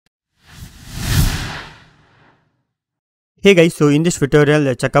Hey guys, so in this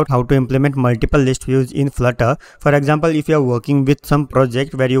tutorial, check out how to implement multiple list views in Flutter. For example, if you are working with some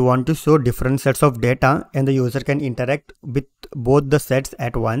project where you want to show different sets of data and the user can interact with both the sets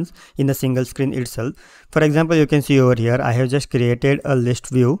at once in a single screen itself. For example, you can see over here, I have just created a list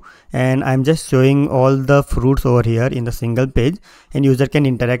view and I'm just showing all the fruits over here in the single page and user can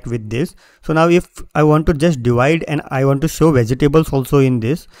interact with this. So now if I want to just divide and I want to show vegetables also in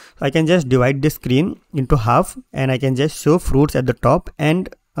this, I can just divide this screen into half and I can just show fruits at the top and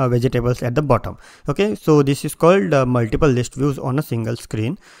vegetables at the bottom. Okay, so this is called multiple list views on a single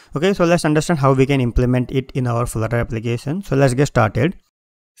screen. Okay, so let's understand how we can implement it in our Flutter application. So let's get started.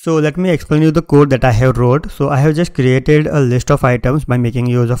 So let me explain you the code that I have wrote. So I have just created a list of items by making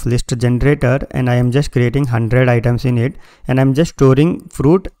use of list generator, and I am just creating 100 items in it, and I'm just storing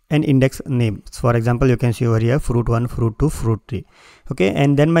fruit and index names. For example, you can see over here fruit 1, fruit 2, fruit 3. Okay,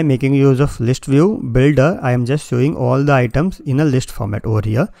 and then by making use of list view builder, I am just showing all the items in a list format over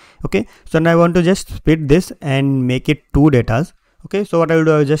here. Okay, so now I want to just split this and make it two datas. Okay, so what I will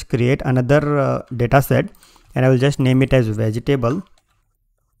do, I will just create another data set and I will just name it as vegetable.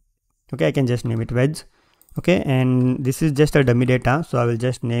 Okay, I can just name it veg. Okay, and this is just a dummy data, so I will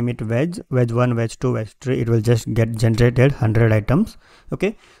just name it veg 1, veg 2, veg 3. It will just get generated 100 items.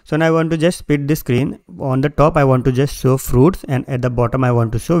 Okay, so now I want to just split the screen. On the top I want to just show fruits and at the bottom I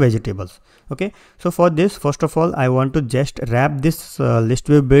want to show vegetables. Okay, so for this, first of all I want to just wrap this list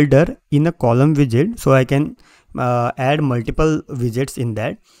view builder in a column widget, so I can add multiple widgets in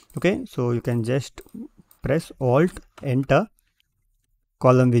that. Okay, so you can just press Alt Enter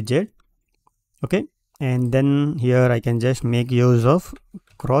column widget. Okay, and then here I can just make use of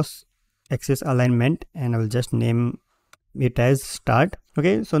cross axis alignment and I will just name it as start.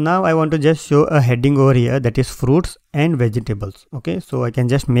 Okay, so now I want to just show a heading over here that is fruits and vegetables. Okay, so I can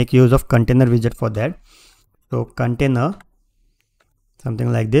just make use of container widget for that. So container,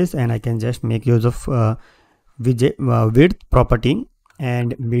 something like this, and I can just make use of widget width property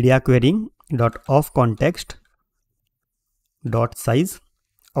and media querying dot of context dot size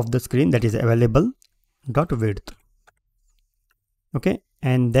of the screen that is available dot width. Okay,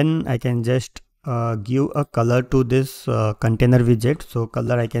 and then I can just give a color to this container widget. So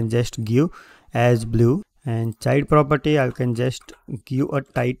color I can just give as blue, and child property I can just give a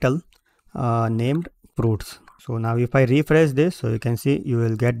title named fruits. So now if I refresh this, so you can see you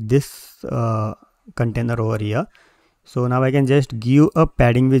will get this container over here. So now I can just give a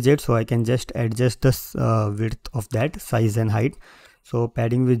padding widget, so I can just adjust this width of that, size and height. So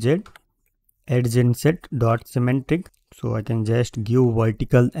padding widget edge inset dot symmetric, so I can just give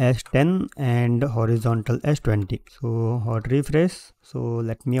vertical as 10 and horizontal as 20. So hot refresh, so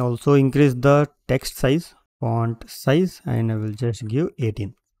let me also increase the text size, font size, and I will just give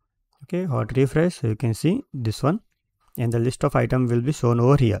 18. Okay, hot refresh, so you can see this one and the list of item will be shown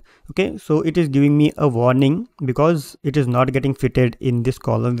over here. Okay, so it is giving me a warning because it is not getting fitted in this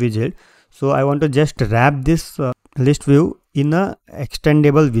column widget. So I want to just wrap this list view in a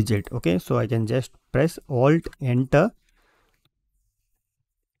extendable widget. Okay, so I can just press Alt Enter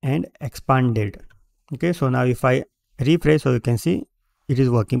and expand it. Okay, so now if I refresh, so you can see it is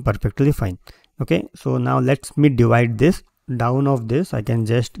working perfectly fine. Okay, so now let me divide this. Down of this I can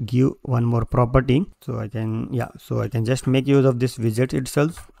just give one more property, so I can just make use of this widget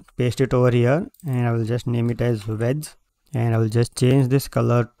itself, paste it over here, and I will just name it as veg, and I will just change this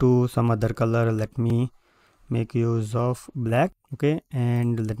color to some other color. Let me make use of black. Okay,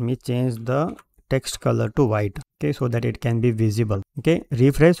 and let me change the text color to white. Okay, so that it can be visible. Okay,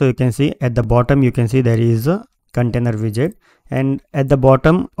 refresh, so you can see at the bottom you can see there is a container widget, and at the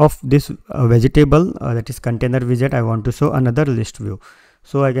bottom of this vegetable that is container widget I want to show another list view,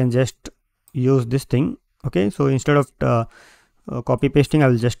 so I can just use this thing. Okay, so instead of copy pasting I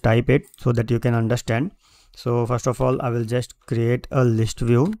will just type it so that you can understand. So first of all I will just create a list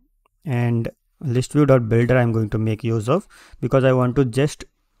view, and list view dot builder I'm going to make use of because I want to just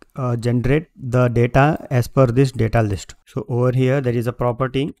generate the data as per this data list. So over here there is a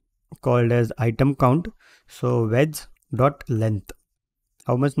property called as item count. So veg dot length,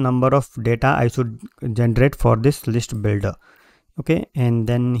 how much number of data I should generate for this list builder. Okay, and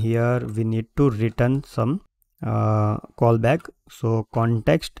then here we need to return some callback, so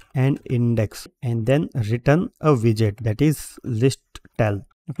context and index, and then return a widget that is list tell.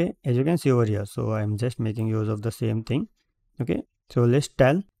 Okay, as you can see over here, so I'm just making use of the same thing. Okay, so list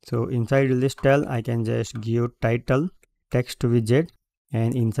tell, so inside list tell I can just give title text widget,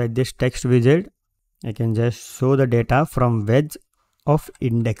 and inside this text widget I can just show the data from veg of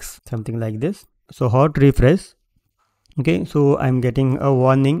index, something like this. So hot refresh, Okay, so I'm getting a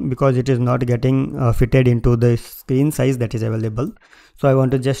warning because it is not getting fitted into the screen size that is available. So I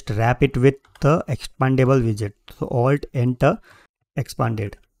want to just wrap it with the expandable widget. So Alt Enter,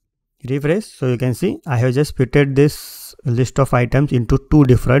 expanded, refresh. So you can see I have just fitted this list of items into two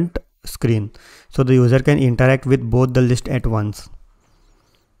different screens, so the user can interact with both the list at once.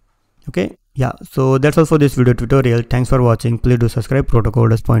 Okay, yeah, so that's all for this video tutorial. Thanks for watching. Please do subscribe Proto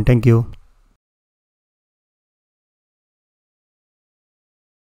Coders Point. Thank you.